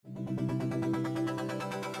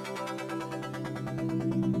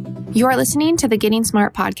You are listening to the Getting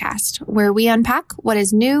Smart podcast, where we unpack what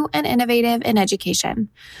is new and innovative in education.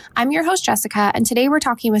 I'm your host, Jessica, and today we're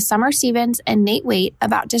talking with Summer Stevens and Nate Waite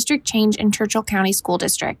about district change in Churchill County School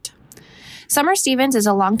District. Summer Stevens is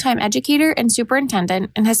a longtime educator and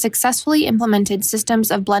superintendent and has successfully implemented systems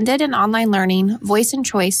of blended and online learning, voice and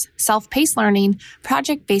choice, self-paced learning,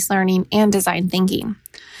 project-based learning, and design thinking.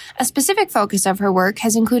 A specific focus of her work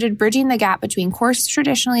has included bridging the gap between courses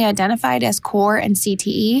traditionally identified as core and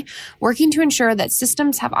CTE, working to ensure that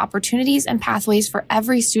systems have opportunities and pathways for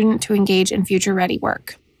every student to engage in future-ready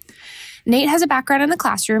work. Nate has a background in the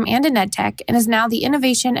classroom and in EdTech and is now the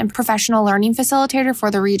innovation and professional learning facilitator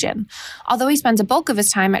for the region, although he spends a bulk of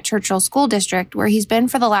his time at Churchill School District, where he's been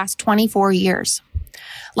for the last 24 years.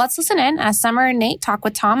 Let's listen in as Summer and Nate talk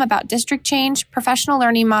with Tom about district change, professional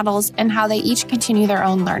learning models, and how they each continue their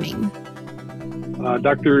own learning.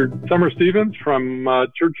 Dr. Summer Stevens from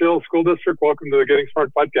Churchill School District, welcome to the Getting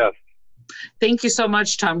Smart podcast. Thank you so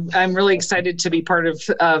much, Tom. I'm really excited to be part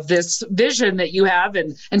of this vision that you have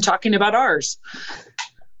and talking about ours.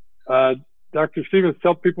 Dr. Stevens,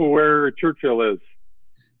 tell people where Churchill is.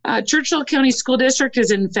 Churchill County School District is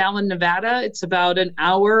in Fallon, Nevada. It's about an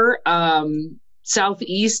hour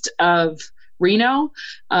southeast of Reno.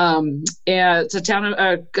 And it's a town,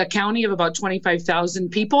 a county of about 25,000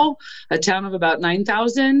 people, a town of about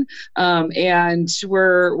 9,000. And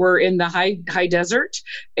we're in the high desert,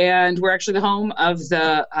 and we're actually the home of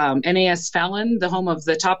the NAS Fallon, the home of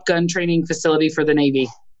the Top Gun training facility for the Navy.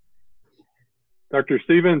 Dr.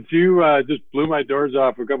 Stevens, you just blew my doors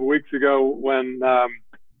off a couple weeks ago when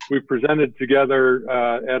we presented together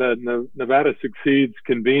at a Nevada Succeeds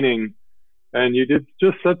convening. And you did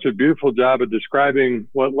just such a beautiful job of describing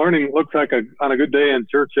what learning looks like on a good day in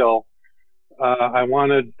Churchill. I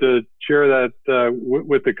wanted to share that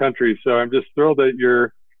with the country. So I'm just thrilled that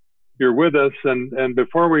you're with us. And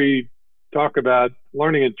before we talk about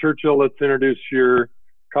learning in Churchill, let's introduce your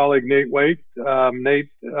colleague, Nate Waite. Nate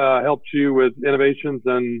helps you with innovations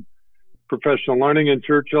and professional learning in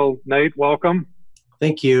Churchill. Nate, welcome.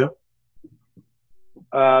 Thank you.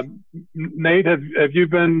 Nate, have you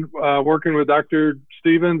been working with Dr.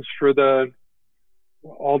 Stevens for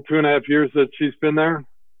all 2.5 years that she's been there?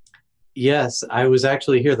 Yes, I was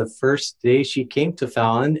actually here the first day she came to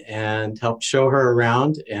Fallon and helped show her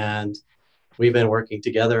around, and we've been working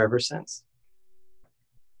together ever since.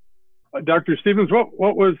 Dr. Stevens,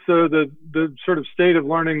 what was the sort of state of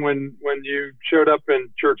learning when you showed up in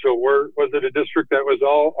Churchill? Was it a district that was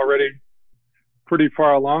already pretty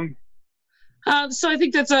far along? So I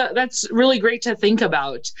think that's really great to think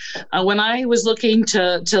about. When I was looking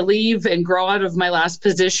to leave and grow out of my last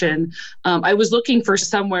position, I was looking for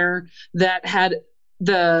somewhere that had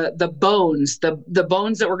the bones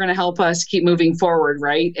that were going to help us keep moving forward,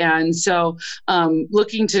 right? And so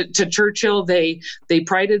looking to Churchill, they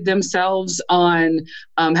prided themselves on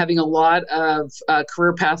having a lot of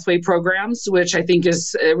career pathway programs, which I think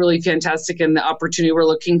is really fantastic and the opportunity we're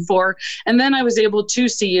looking for. And then I was able to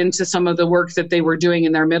see into some of the work that they were doing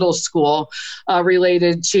in their middle school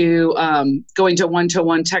related to going to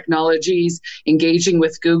one-to-one technologies, engaging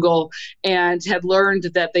with Google, and had learned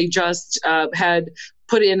that they just had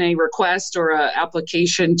put in a request or an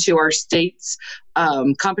application to our state's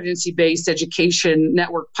competency-based education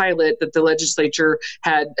network pilot that the legislature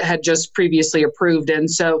had just previously approved.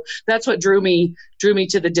 And so that's what drew me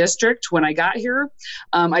to the district when I got here.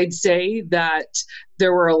 I'd say that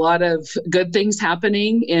there were a lot of good things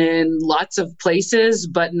happening in lots of places,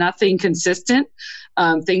 but nothing consistent.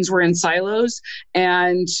 Things were in silos,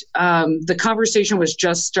 and the conversation was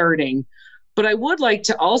just starting. But I would like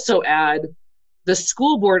to also add the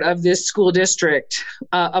school board of this school district,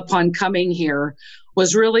 upon coming here,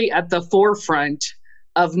 was really at the forefront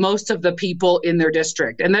of most of the people in their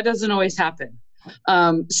district. And that doesn't always happen.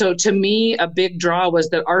 So to me, a big draw was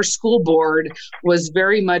that our school board was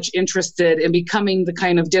very much interested in becoming the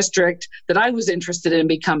kind of district that I was interested in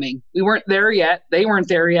becoming. We weren't there yet. They weren't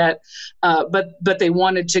there yet, but they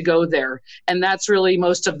wanted to go there. And that's really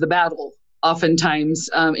most of the battle, oftentimes,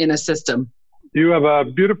 in a system. You have a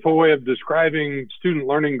beautiful way of describing student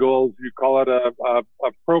learning goals. You call it a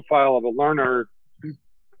profile of a learner.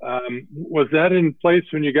 Was that in place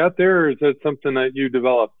when you got there, or is that something that you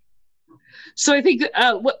developed? So I think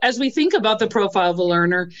as we think about the profile of a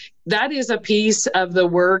learner, that is a piece of the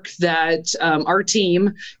work that our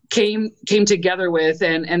team came together with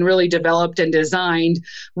and really developed and designed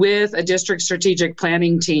with a district strategic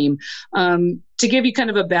planning team. To give you kind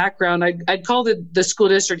of a background, I'd call the school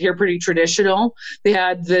district here pretty traditional. They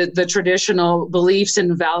had the traditional beliefs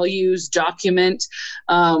and values document.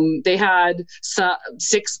 They had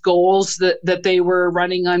 6 goals that they were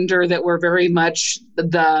running under that were very much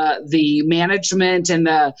the management and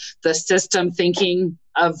the system thinking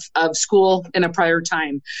of school in a prior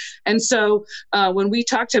time. And so when we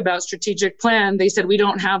talked about strategic plan, they said we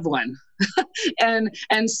don't have one.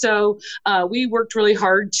 and so we worked really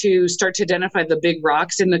hard to start to identify the big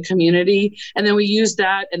rocks in the community. And then we used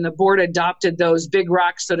that, and the board adopted those big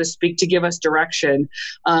rocks, so to speak, to give us direction.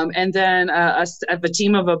 And then a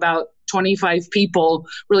team of about 25 people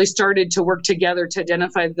really started to work together to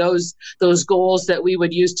identify those goals that we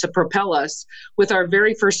would use to propel us, with our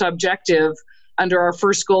very first objective under our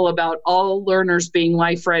first goal about all learners being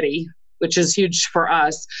life ready, which is huge for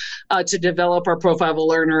us, to develop our profile of a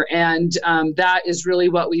learner. And that is really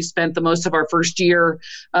what we spent the most of our first year,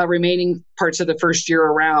 remaining parts of the first year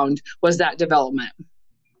around, was that development.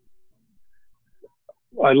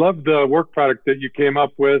 I love the work product that you came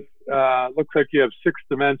up with. Looks like you have 6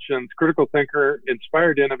 dimensions: critical thinker,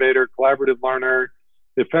 inspired innovator, collaborative learner,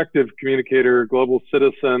 effective communicator, global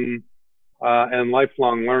citizen, and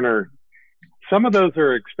lifelong learner. Some of those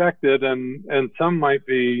are expected, and some might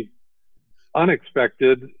be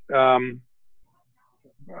unexpected. You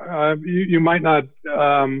might not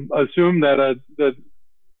assume that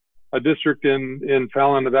a district in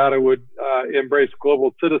Fallon, Nevada would embrace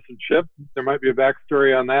global citizenship. There might be a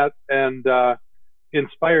backstory on that. And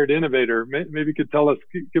inspired innovator, maybe you could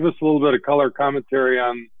give us a little bit of color commentary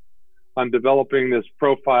on developing this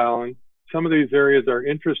profile. And some of these areas are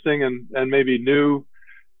interesting and maybe new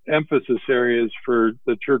emphasis areas for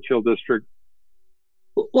the Churchill district.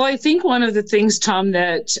 Well, I think one of the things, Tom,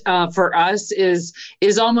 that for us is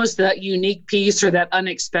almost that unique piece, or that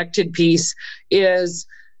unexpected piece, is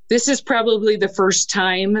this is probably the first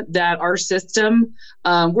time that our system,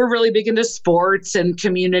 we're really big into sports and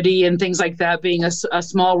community and things like that, being a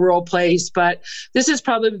small rural place, but this is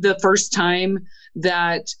probably the first time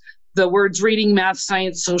that the words reading, math,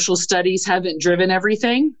 science, social studies haven't driven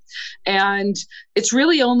everything. And it's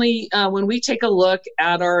really only when we take a look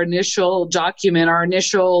at our initial document,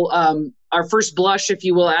 our first blush, if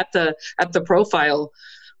you will, at the profile,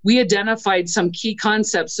 we identified some key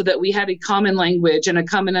concepts so that we had a common language and a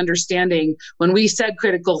common understanding. When we said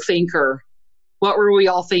critical thinker, what were we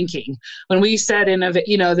all thinking? When we said,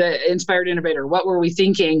 the inspired innovator, what were we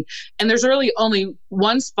thinking? And there's really only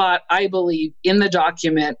one spot, I believe, in the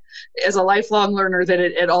document as a lifelong learner that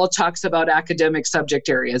it all talks about academic subject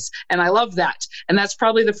areas. And I love that. And that's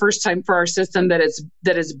probably the first time for our system that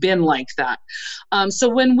has been like that. So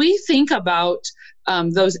when we think about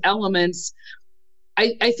those elements,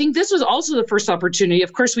 I think this was also the first opportunity.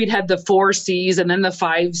 Of course, we'd had the 4 C's and then the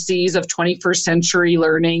 5 C's of 21st century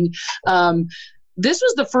learning. This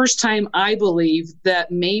was the first time, I believe,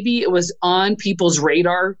 that maybe it was on people's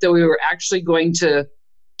radar that we were actually going to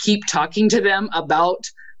keep talking to them about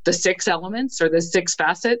the 6 elements or the 6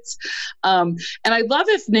 facets. And I love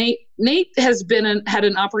if Nate has had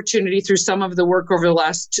an opportunity through some of the work over the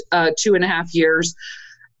last 2.5 years.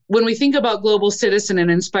 When we think about global citizen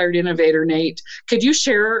and inspired innovator, Nate, could you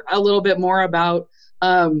share a little bit more about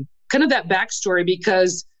kind of that backstory?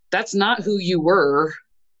 Because that's not who you were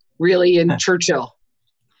really in Churchill.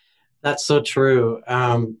 That's so true.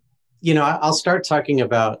 I'll start talking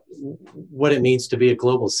about what it means to be a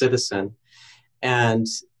global citizen. And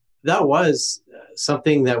that was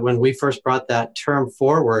something that when we first brought that term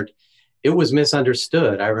forward, it was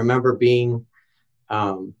misunderstood. I remember being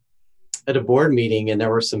at a board meeting, and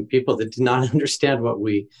there were some people that did not understand what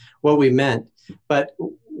we meant. But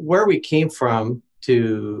where we came from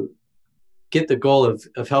to get the goal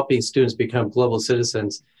of helping students become global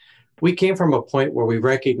citizens, we came from a point where we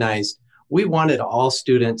recognized we wanted all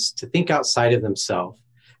students to think outside of themselves,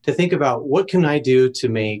 to think about what can I do to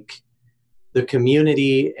make the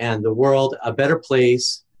community and the world a better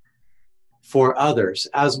place for others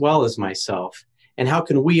as well as myself, and how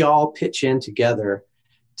can we all pitch in together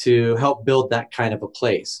to help build that kind of a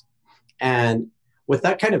place. And with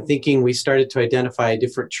that kind of thinking, we started to identify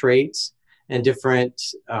different traits and different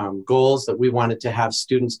goals that we wanted to have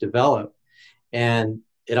students develop. And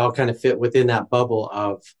it all kind of fit within that bubble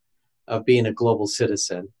of being a global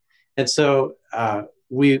citizen. And so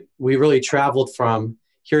we really traveled from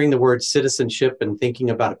hearing the word citizenship and thinking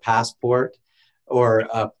about a passport or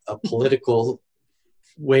a political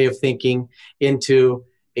way of thinking into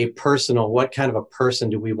what kind of a person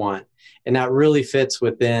do we want? And that really fits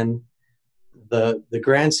within the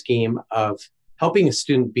grand scheme of helping a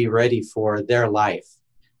student be ready for their life,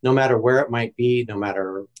 no matter where it might be, no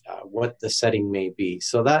matter what the setting may be.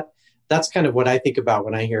 So that's kind of what I think about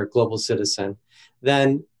when I hear global citizen.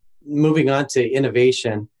 Then moving on to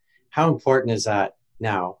innovation, how important is that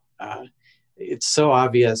now? It's so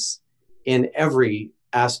obvious in every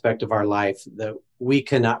aspect of our life that we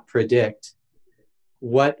cannot predict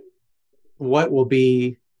what will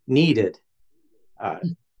be needed.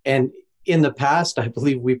 And in the past, I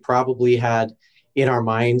believe we probably had in our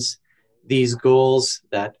minds these goals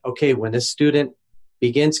that, okay, when a student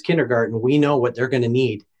begins kindergarten, we know what they're going to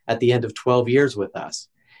need at the end of 12 years with us.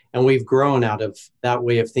 And we've grown out of that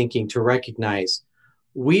way of thinking to recognize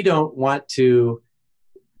we don't want to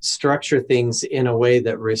structure things in a way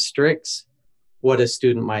that restricts what a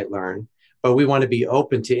student might learn, but we want to be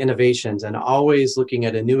open to innovations and always looking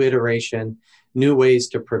at a new iteration, new ways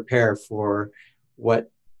to prepare for what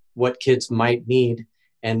kids might need.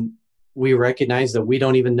 And we recognize that we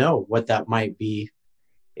don't even know what that might be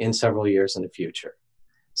in several years in the future.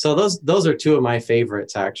 So those are two of my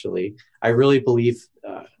favorites, actually. I really believe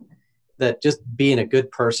that just being a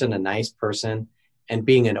good person, a nice person, and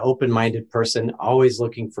being an open-minded person, always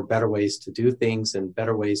looking for better ways to do things and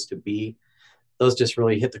better ways to be, those just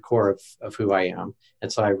really hit the core of who I am.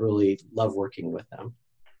 And so I really love working with them.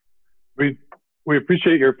 We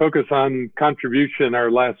appreciate your focus on contribution.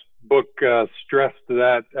 Our last book stressed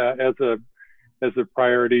that as a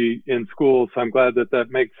priority in schools. So I'm glad that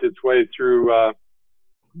makes its way through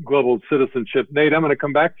global citizenship. Nate, I'm going to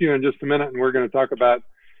come back to you in just a minute, and we're going to talk about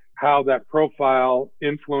how that profile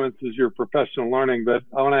influences your professional learning. But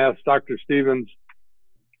I want to ask Dr. Stevens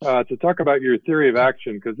to talk about your theory of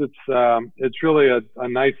action, because it's really a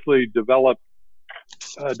nicely developed.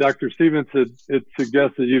 Dr. Stevens, it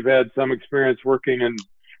suggests that you've had some experience working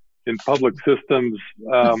in public systems.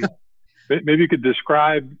 Maybe you could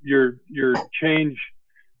describe your change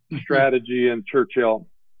strategy in Churchill.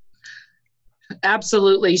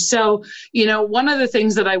 Absolutely. So, one of the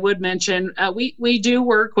things that I would mention, we do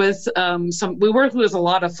work with we work with a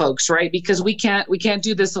lot of folks, right? Because we can't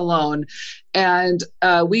do this alone. And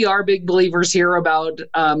we are big believers here about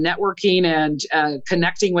networking and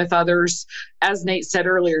connecting with others, as Nate said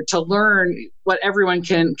earlier, to learn what everyone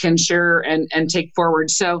can share and take forward.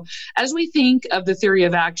 So as we think of the theory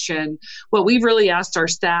of action, what we've really asked our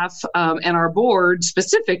staff and our board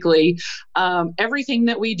specifically, everything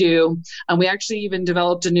that we do, and we actually even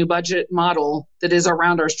developed a new budget model that is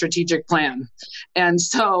around our strategic plan. And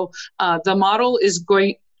so the model is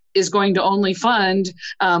going to only fund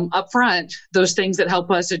upfront those things that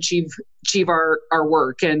help us achieve our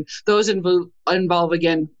work. And those involve,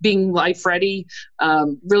 again, being life ready,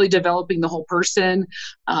 really developing the whole person,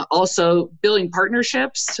 also building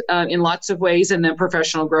partnerships in lots of ways, and then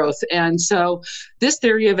professional growth. And so this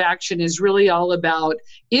theory of action is really all about,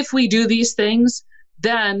 if we do these things,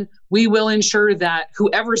 then we will ensure that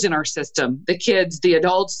whoever's in our system, the kids, the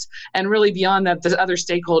adults, and really beyond that, the other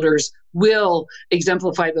stakeholders will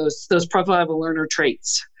exemplify those profile of a learner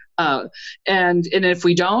traits. And if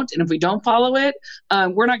we don't follow it,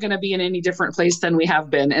 we're not going to be in any different place than we have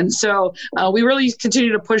been. And so we really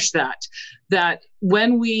continue to push that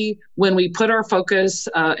when we put our focus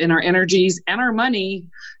and our energies and our money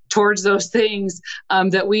towards those things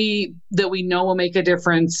that we know will make a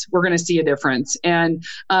difference, we're going to see a difference. And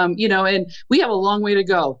and we have a long way to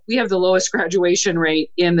go. We have the lowest graduation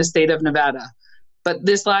rate in the state of Nevada, but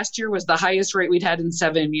this last year was the highest rate we'd had in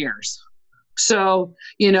 7 years. So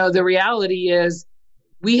the reality is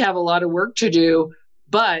we have a lot of work to do,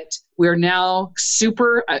 but we're now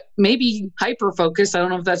super, maybe hyper focused. I don't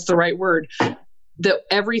know if that's the right word. That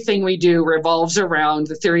everything we do revolves around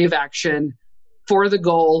the theory of action, for the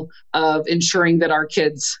goal of ensuring that our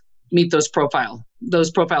kids meet those profile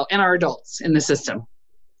and our adults in the system.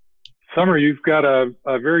 Summer, you've got a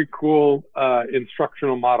very cool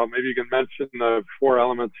instructional model. Maybe you can mention the 4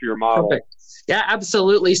 elements of your model. Perfect. Yeah,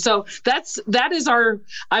 absolutely. So that is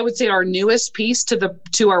I would say our newest piece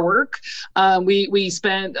to our work. We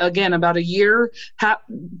spent, again, about a year,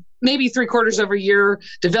 maybe 3/4 of a year,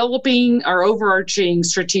 developing our overarching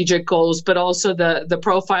strategic goals, but also the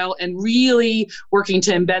profile, and really working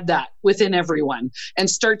to embed that within everyone and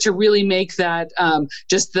start to really make that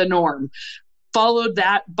just the norm. Followed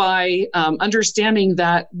that by understanding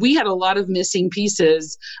that we had a lot of missing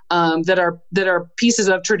pieces that are pieces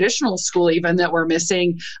of traditional school even that were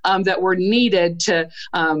missing, that were needed to,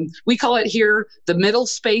 we call it here the middle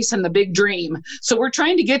space and the big dream. So we're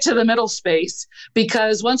trying to get to the middle space,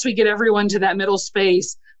 because once we get everyone to that middle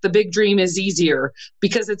space, the big dream is easier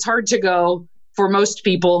because it's hard to go for most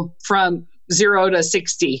people from 0 to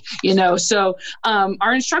 60, So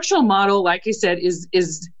our instructional model, like I said,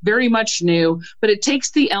 is very much new, but it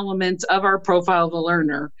takes the elements of our profile of a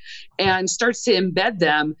learner and starts to embed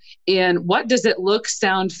them in what does it look,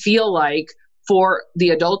 sound, feel like for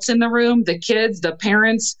the adults in the room, the kids, the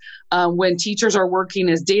parents, when teachers are working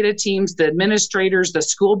as data teams, the administrators, the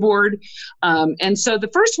school board. And so the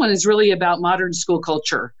first one is really about modern school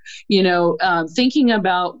culture, thinking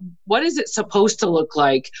about what is it supposed to look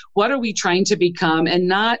like? What are we trying to become?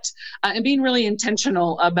 And and being really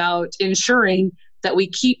intentional about ensuring that we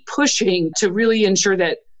keep pushing to really ensure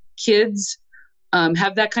that kids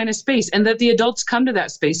have that kind of space and that the adults come to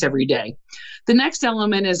that space every day. The next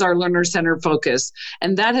element is our learner-centered focus.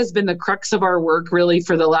 And that has been the crux of our work really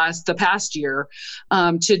for the past year,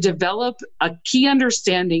 to develop a key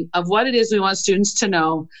understanding of what it is we want students to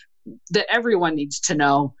know that everyone needs to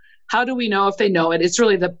know. How do we know if they know it? It's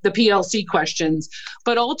really the PLC questions.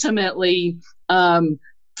 But ultimately,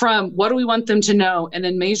 from what do we want them to know and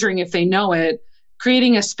then measuring if they know it,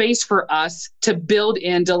 creating a space for us to build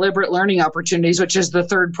in deliberate learning opportunities, which is the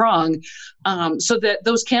third prong, so that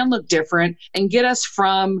those can look different and get us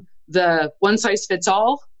from the one size fits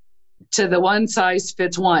all to the one size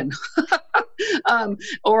fits one.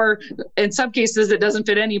 Or in some cases, it doesn't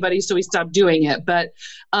fit anybody, so we stop doing it. But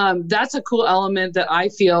that's a cool element that I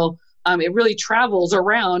feel it really travels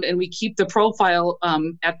around, and we keep the profile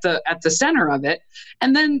at the center of it.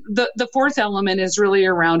 And then the fourth element is really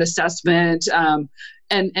around assessment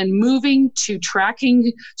and moving to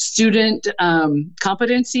tracking student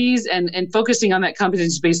competencies and focusing on that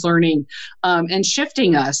competency-based learning and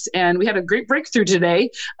shifting us. And we had a great breakthrough today.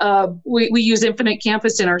 We use Infinite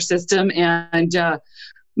Campus in our system, and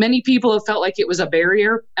many people have felt like it was a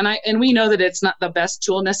barrier. And we know that it's not the best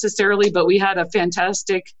tool necessarily, but we had a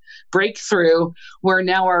fantastic breakthrough where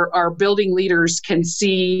now our building leaders can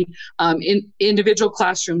see in individual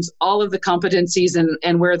classrooms all of the competencies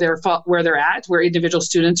and where they're at, where individual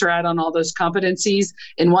students are at on all those competencies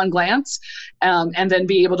in one glance, and then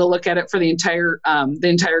be able to look at it for the entire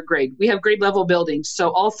grade. We have grade level buildings,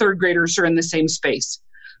 so all third graders are in the same space,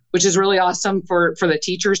 which is really awesome for the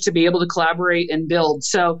teachers to be able to collaborate and build.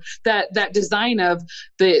 So that design of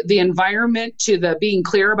the environment to the being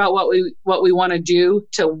clear about what we want to do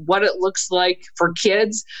to what it looks like for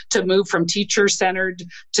kids to move from teacher-centered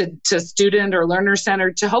to student or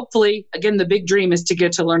learner-centered to hopefully, again, the big dream is to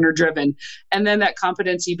get to learner-driven. And then that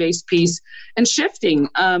competency-based piece and shifting.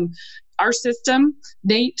 Our system,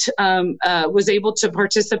 Nate was able to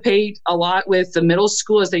participate a lot with the middle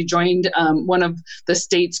school as they joined one of the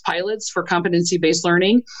state's pilots for competency-based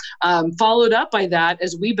learning. Followed up by that,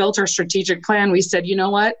 as we built our strategic plan, we said, you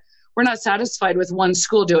know what? We're not satisfied with one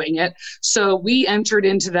school doing it. So we entered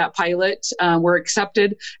into that pilot, we're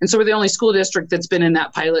accepted. And so we're the only school district that's been in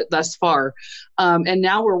that pilot thus far. And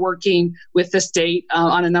now we're working with the state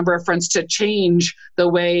on a number of fronts to change the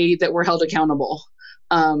way that we're held accountable.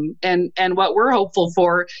 And what we're hopeful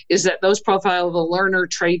for is that those profile of the learner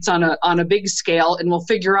traits on a big scale, and we'll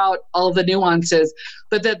figure out all of the nuances,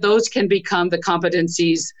 but that those can become the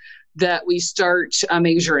competencies that we start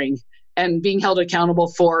measuring and being held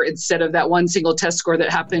accountable for instead of that one single test score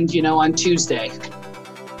that happened, on Tuesday.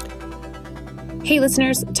 Hey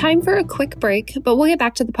listeners, time for a quick break, but we'll get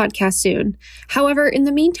back to the podcast soon. However, in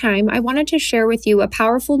the meantime, I wanted to share with you a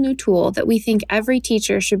powerful new tool that we think every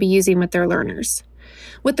teacher should be using with their learners.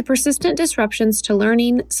 With the persistent disruptions to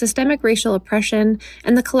learning, systemic racial oppression,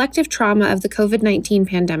 and the collective trauma of the COVID-19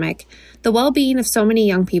 pandemic, the well-being of so many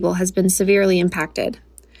young people has been severely impacted.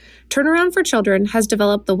 Turnaround for Children has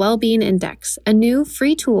developed the Well-Being Index, a new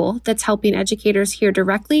free tool that's helping educators hear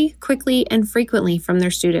directly, quickly, and frequently from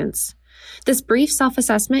their students. This brief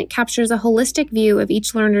self-assessment captures a holistic view of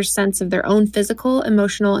each learner's sense of their own physical,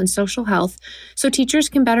 emotional, and social health so teachers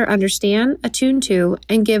can better understand, attune to,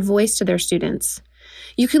 and give voice to their students.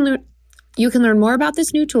 You can learn more about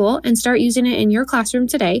this new tool and start using it in your classroom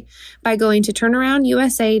today by going to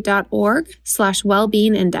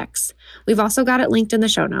turnaroundusa.org/wellbeingindex. We've also got it linked in the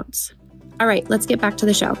show notes. All right, let's get back to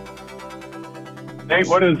the show. Nate,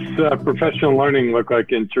 what does professional learning look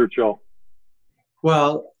like in Churchill?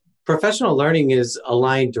 Well, professional learning is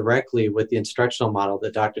aligned directly with the instructional model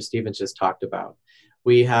that Dr. Stevens just talked about.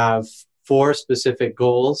 We have 4 specific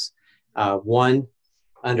goals, one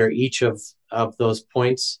under each of those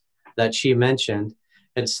points that she mentioned.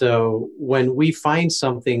 And so when we find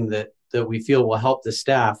something that we feel will help the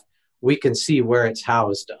staff, we can see where it's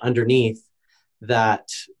housed underneath that,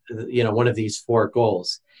 one of these 4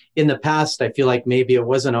 goals. In the past, I feel like maybe it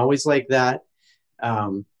wasn't always like that.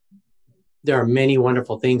 there are many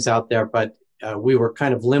wonderful things out there, but we were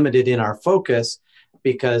kind of limited in our focus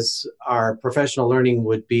because our professional learning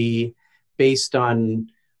would be based on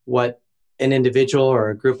what an individual or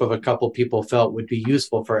a group of a couple people felt would be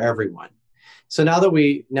useful for everyone. So now that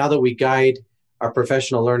we guide our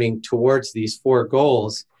professional learning towards these 4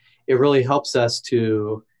 goals, it really helps us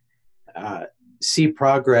to see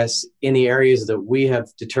progress in the areas that we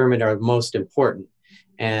have determined are most important.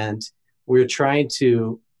 And we're trying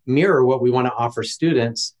to mirror what we want to offer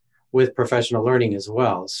students with professional learning as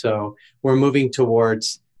well. So we're moving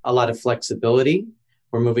towards a lot of flexibility.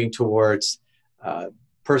 We're moving towards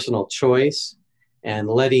personal choice and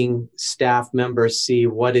letting staff members see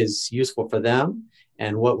what is useful for them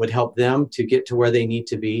and what would help them to get to where they need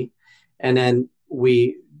to be. And then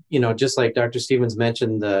we, just like Dr. Stevens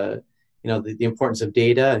mentioned, the importance of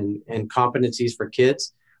data and competencies for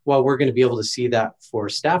kids. Well, we're going to be able to see that for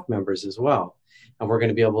staff members as well. And we're going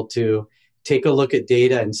to be able to take a look at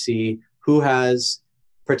data and see who has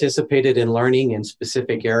participated in learning in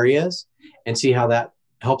specific areas and see how that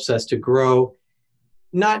helps us to grow,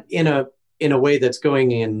 not in a way that's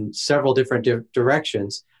going in several different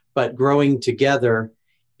directions, but growing together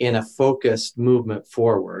in a focused movement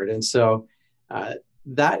forward. And so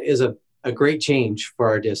that is a great change for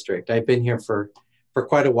our district. I've been here for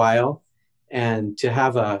quite a while, and to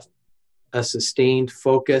have a sustained,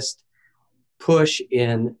 focused push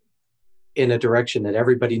in a direction that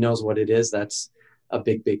everybody knows what it is, that's a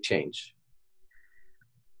big, big change.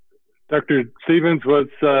 Dr. Stevens, was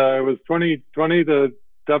 2020 the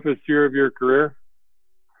toughest year of your career?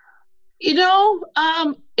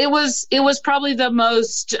 It was probably the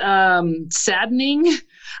most saddening.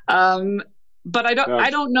 But I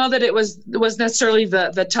don't know that it was necessarily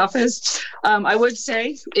the toughest. I would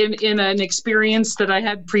say in an experience that I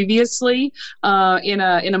had previously in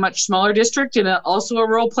a much smaller district, also a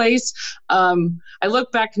rural place. I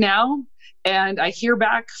look back now and I hear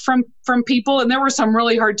back from people, and there were some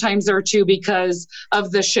really hard times there too because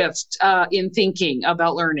of the shift in thinking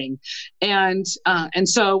about learning, and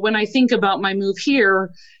so when I think about my move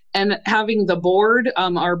here and having the board,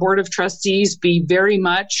 our board of trustees, be very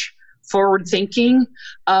much forward thinking,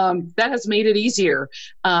 that has made it easier.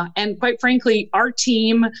 And quite frankly, our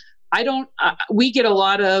team, we get a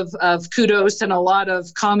lot of kudos and a lot of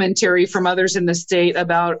commentary from others in the state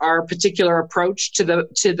about our particular approach to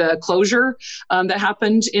the closure that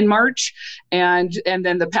happened in March, and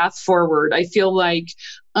then the path forward. I feel like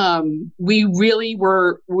we really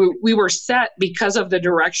were set because of the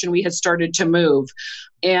direction we had started to move,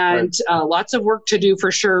 and lots of work to do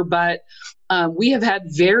for sure, but we have had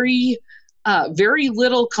very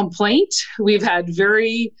little complaint. We've had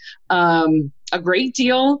a great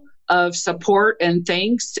deal of support and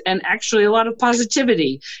thanks, and actually a lot of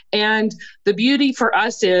positivity. And the beauty for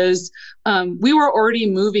us is we were already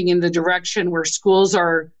moving in the direction where schools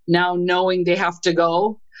are now knowing they have to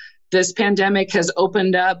go. This pandemic has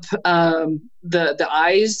opened up the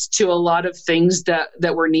eyes to a lot of things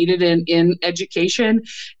that were needed in education,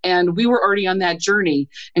 and we were already on that journey.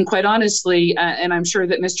 And quite honestly, and I'm sure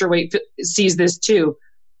that Mr. Waite sees this too,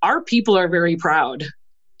 our people are very proud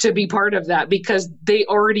to be part of that because they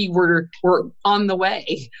already were on the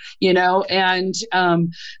way, and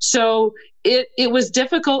so it was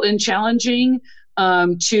difficult and challenging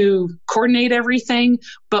to coordinate everything,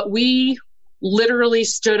 but we literally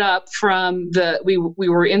stood up from we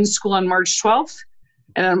were in school on March 12th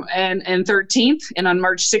and 13th, and on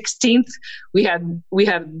March 16th we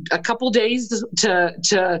had a couple days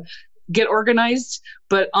to get organized,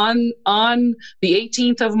 but on the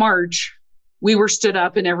 18th of March we were stood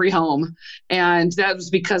up in every home, and that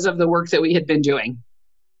was because of the work that we had been doing.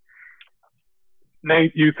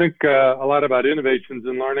 Nate, you think a lot about innovations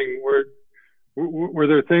in learning. Were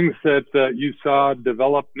there things that you saw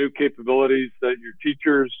develop new capabilities that your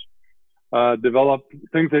teachers developed,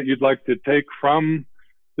 things that you'd like to take from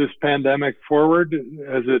this pandemic forward?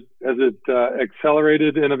 Has it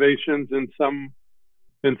accelerated innovations in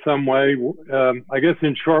some way? I guess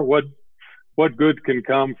in short, what good can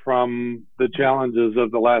come from the challenges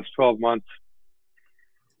of the last 12 months?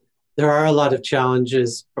 There are a lot of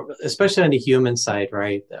challenges, especially on the human side,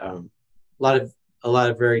 right? A lot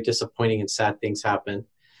of very disappointing and sad things happen.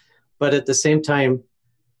 But at the same time,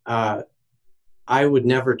 I would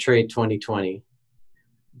never trade 2020,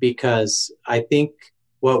 because I think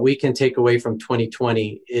what we can take away from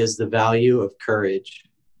 2020 is the value of courage.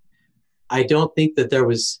 I don't think that there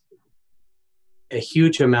was a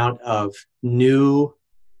huge amount of new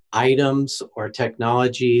items or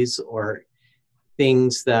technologies or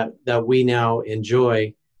things that we now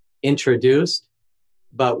enjoy introduced.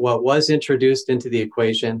 But what was introduced into the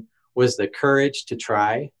equation was the courage to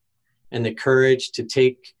try, and the courage to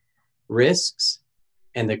take risks,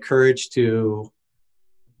 and the courage to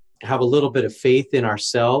have a little bit of faith in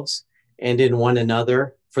ourselves and in one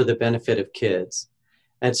another for the benefit of kids.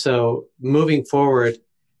 And so moving forward,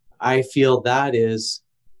 I feel that is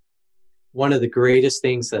one of the greatest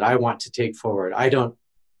things that I want to take forward. I don't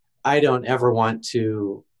ever want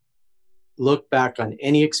to look back on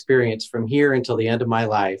any experience from here until the end of my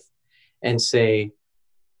life and say,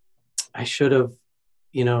 I should have,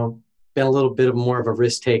 been a little bit more of a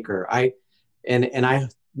risk taker. And I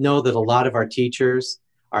know that a lot of our teachers,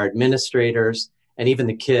 our administrators, and even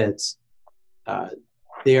the kids,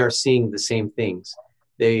 they are seeing the same things.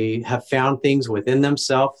 They have found things within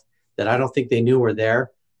themselves that I don't think they knew were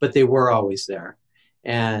there, but they were always there.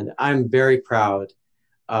 And I'm very proud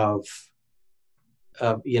of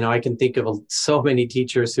I can think of so many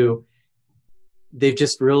teachers who they've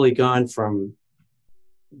just really gone from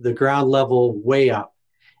the ground level way up,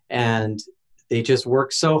 and they just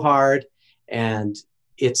work so hard, and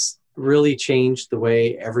it's really changed the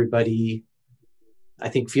way everybody, I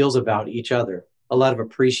think, feels about each other. A lot of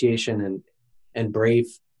appreciation and brave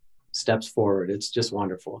steps forward. It's just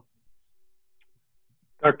wonderful.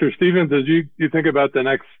 Dr. Stevens, as you think about the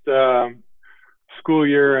next school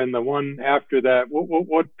year and the one after that,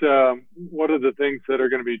 what are the things that are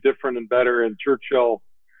going to be different and better in Churchill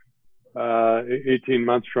 18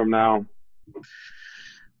 months from now?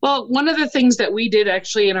 Well, one of the things that we did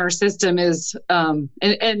actually in our system is, and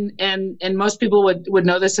most people would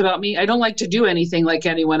know this about me, I don't like to do anything like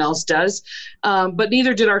anyone else does, but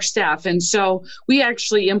neither did our staff. And so we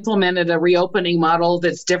actually implemented a reopening model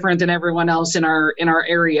that's different than everyone else in our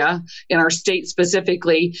area, in our state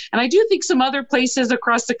specifically. And I do think some other places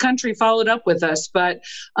across the country followed up with us, but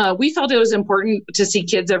we felt it was important to see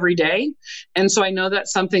kids every day. And so I know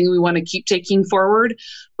that's something we want to keep taking forward.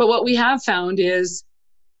 But what we have found is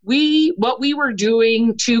what we were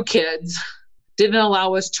doing to kids didn't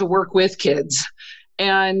allow us to work with kids.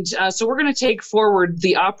 And so we're going to take forward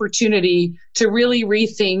the opportunity to really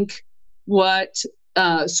rethink what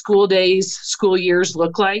school days, school years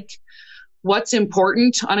look like, what's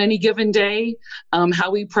important on any given day, how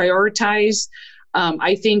we prioritize.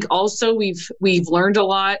 I think also we've learned a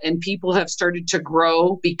lot, and people have started to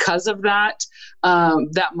grow because of that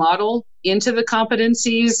model into the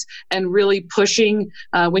competencies, and really pushing.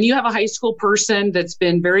 When you have a high school person that's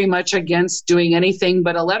been very much against doing anything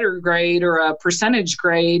but a letter grade or a percentage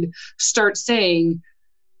grade, start saying,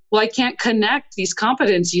 well, I can't connect these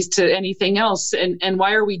competencies to anything else. And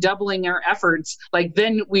why are we doubling our efforts? Like,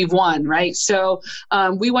 then we've won, right? So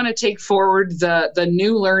we want to take forward the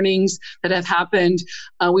new learnings that have happened.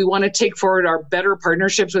 We want to take forward our better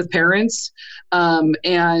partnerships with parents.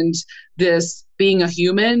 And this being a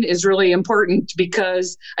human is really important,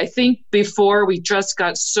 because I think before we just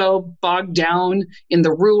got so bogged down in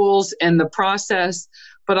the rules and the process.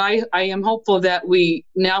 But I am hopeful that we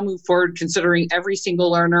now move forward considering every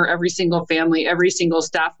single learner, every single family, every single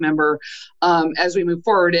staff member as we move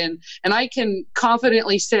forward. And I can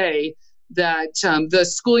confidently say that the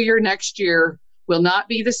school year next year will not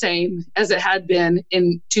be the same as it had been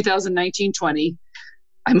in 2019-20.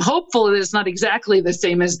 I'm hopeful that it's not exactly the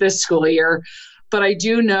same as this school year, but I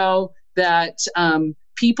do know that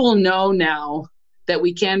people know now that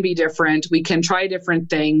we can be different. We can try different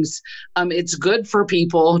things. It's good for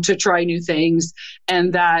people to try new things,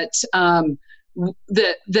 and that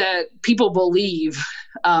that people believe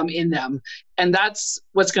in them. And that's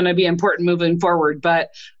what's going to be important moving forward.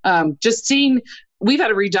 But just seeing, we've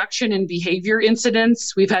had a reduction in behavior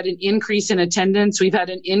incidents. We've had an increase in attendance. We've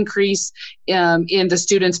had an increase in the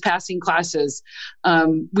students passing classes.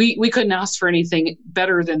 We couldn't ask for anything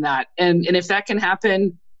better than that. And if that can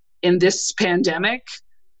happen in this pandemic,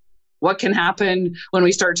 what can happen when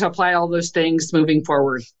we start to apply all those things moving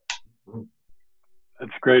forward?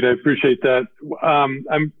 That's great. I appreciate that.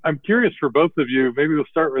 I'm curious for both of you. Maybe we'll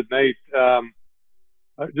start with Nate.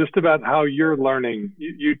 Just about how you're learning.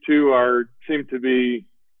 You two seem to be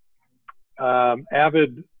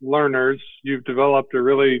avid learners. You've developed a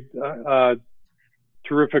really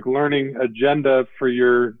terrific learning agenda for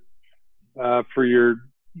your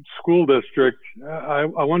school district. I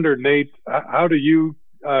wonder, Nate, how do you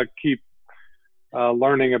keep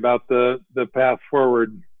learning about the path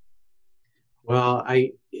forward? Well,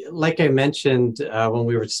 like I mentioned when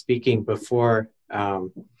we were speaking before,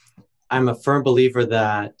 I'm a firm believer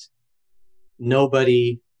that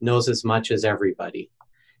nobody knows as much as everybody.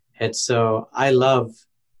 And so I love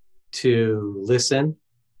to listen.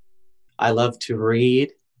 I love to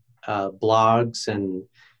read blogs and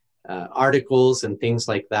articles and things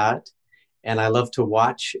like that. And I love to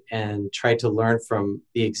watch and try to learn from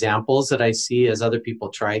the examples that I see as other people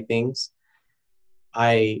try things.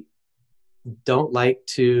 I don't like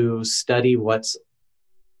to study what's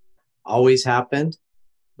always happened,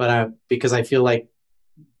 because I feel like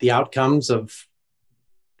the outcomes of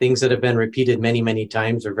things that have been repeated many, many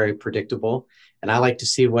times are very predictable. And I like to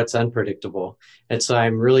see what's unpredictable. And so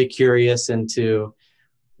I'm really curious into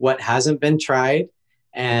what hasn't been tried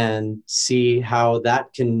and see how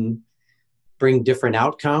that can bring different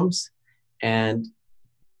outcomes. And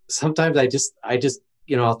sometimes I just,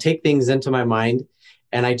 I'll take things into my mind,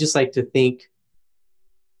 and I just like to think,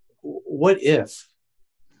 what if?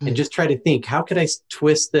 And just try to think, how could I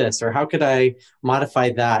twist this, or how could I modify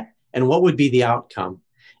that? And what would be the outcome?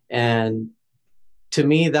 And to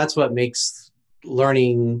me, that's what makes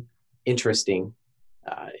learning interesting.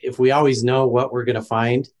 If we always know what we're going to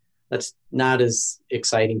find, that's not as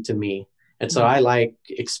exciting to me. And so I like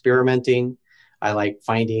experimenting. I like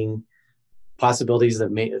finding possibilities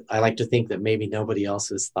that I like to think that maybe nobody else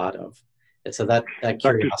has thought of. And so that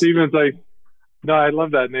curiosity. Dr. Stevens, no, I love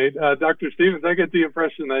that, Nate. Dr. Stevens, I get the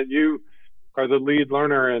impression that you are the lead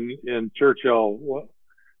learner in Churchill.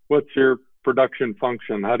 What's your production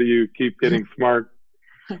function? How do you keep getting smart?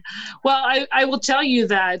 Well, I will tell you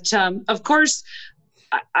that, of course,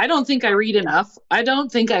 I don't think I read enough. I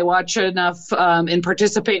don't think I watch enough and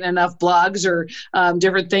participate in enough blogs or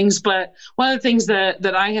different things. But one of the things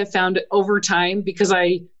that I have found over time, because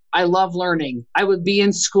I love learning, I would be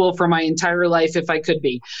in school for my entire life if I could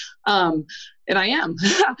be. And I am.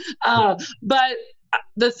 But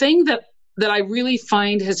the thing that I really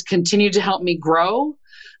find has continued to help me grow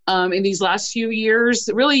in these last few years,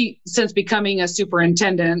 really since becoming a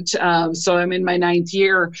superintendent. So I'm in my 9th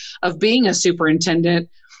year of being a superintendent.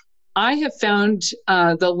 I have found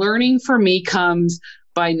the learning for me comes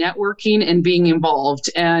by networking and being involved.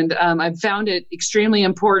 And I've found it extremely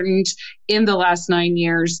important in the last 9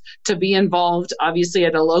 years to be involved, obviously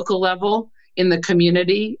at a local level in the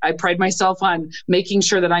community. I pride myself on making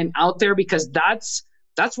sure that I'm out there, because that's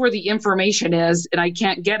where the information is, and I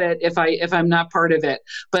can't get it if I'm not part of it.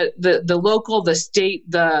 But the local, the state,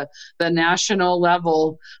 the national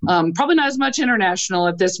level, probably not as much international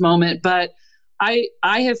at this moment, but I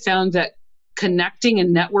have found that connecting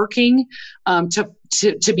and networking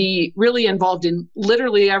to be really involved in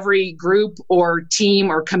literally every group or team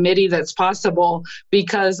or committee that's possible,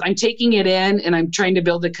 because I'm taking it in and I'm trying to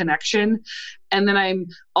build a connection. And then I'm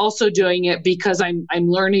also doing it because I'm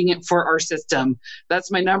learning it for our system. That's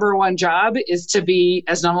my number one job, is to be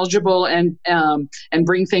as knowledgeable and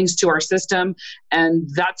bring things to our system. And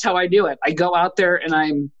that's how I do it. I go out there and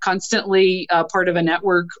I'm constantly part of a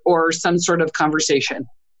network or some sort of conversation.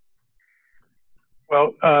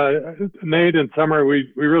 Well, Nate and Summer,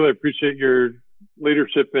 we really appreciate your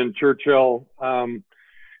leadership in Churchill.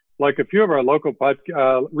 Like a few of our local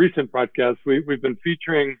recent podcasts, we've been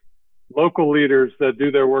featuring local leaders that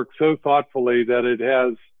do their work so thoughtfully that it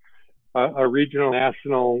has a regional,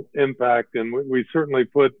 national impact. And we certainly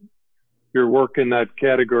put your work in that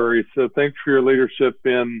category. So thanks for your leadership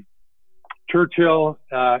in Churchill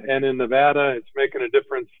and in Nevada. It's making a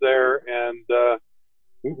difference there. And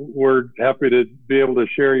we're happy to be able to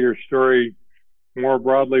share your story more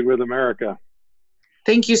broadly with America.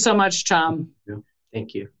 Thank you so much, Tom.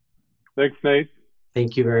 Thank you. Thanks, Nate.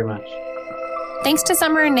 Thank you very much. Thanks to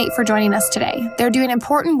Summer and Nate for joining us today. They're doing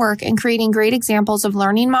important work in creating great examples of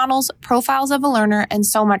learning models, profiles of a learner, and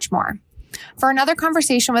so much more. For another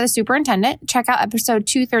conversation with a superintendent, check out episode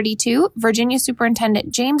 232, Virginia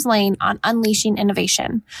Superintendent James Lane on Unleashing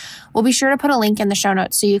Innovation. We'll be sure to put a link in the show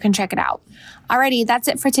notes so you can check it out. Alrighty, that's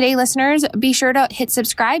it for today, listeners. Be sure to hit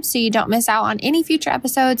subscribe so you don't miss out on any future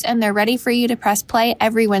episodes, and they're ready for you to press play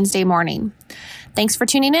every Wednesday morning. Thanks for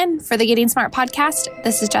tuning in for the Getting Smart podcast.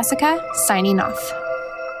 This is Jessica, signing off.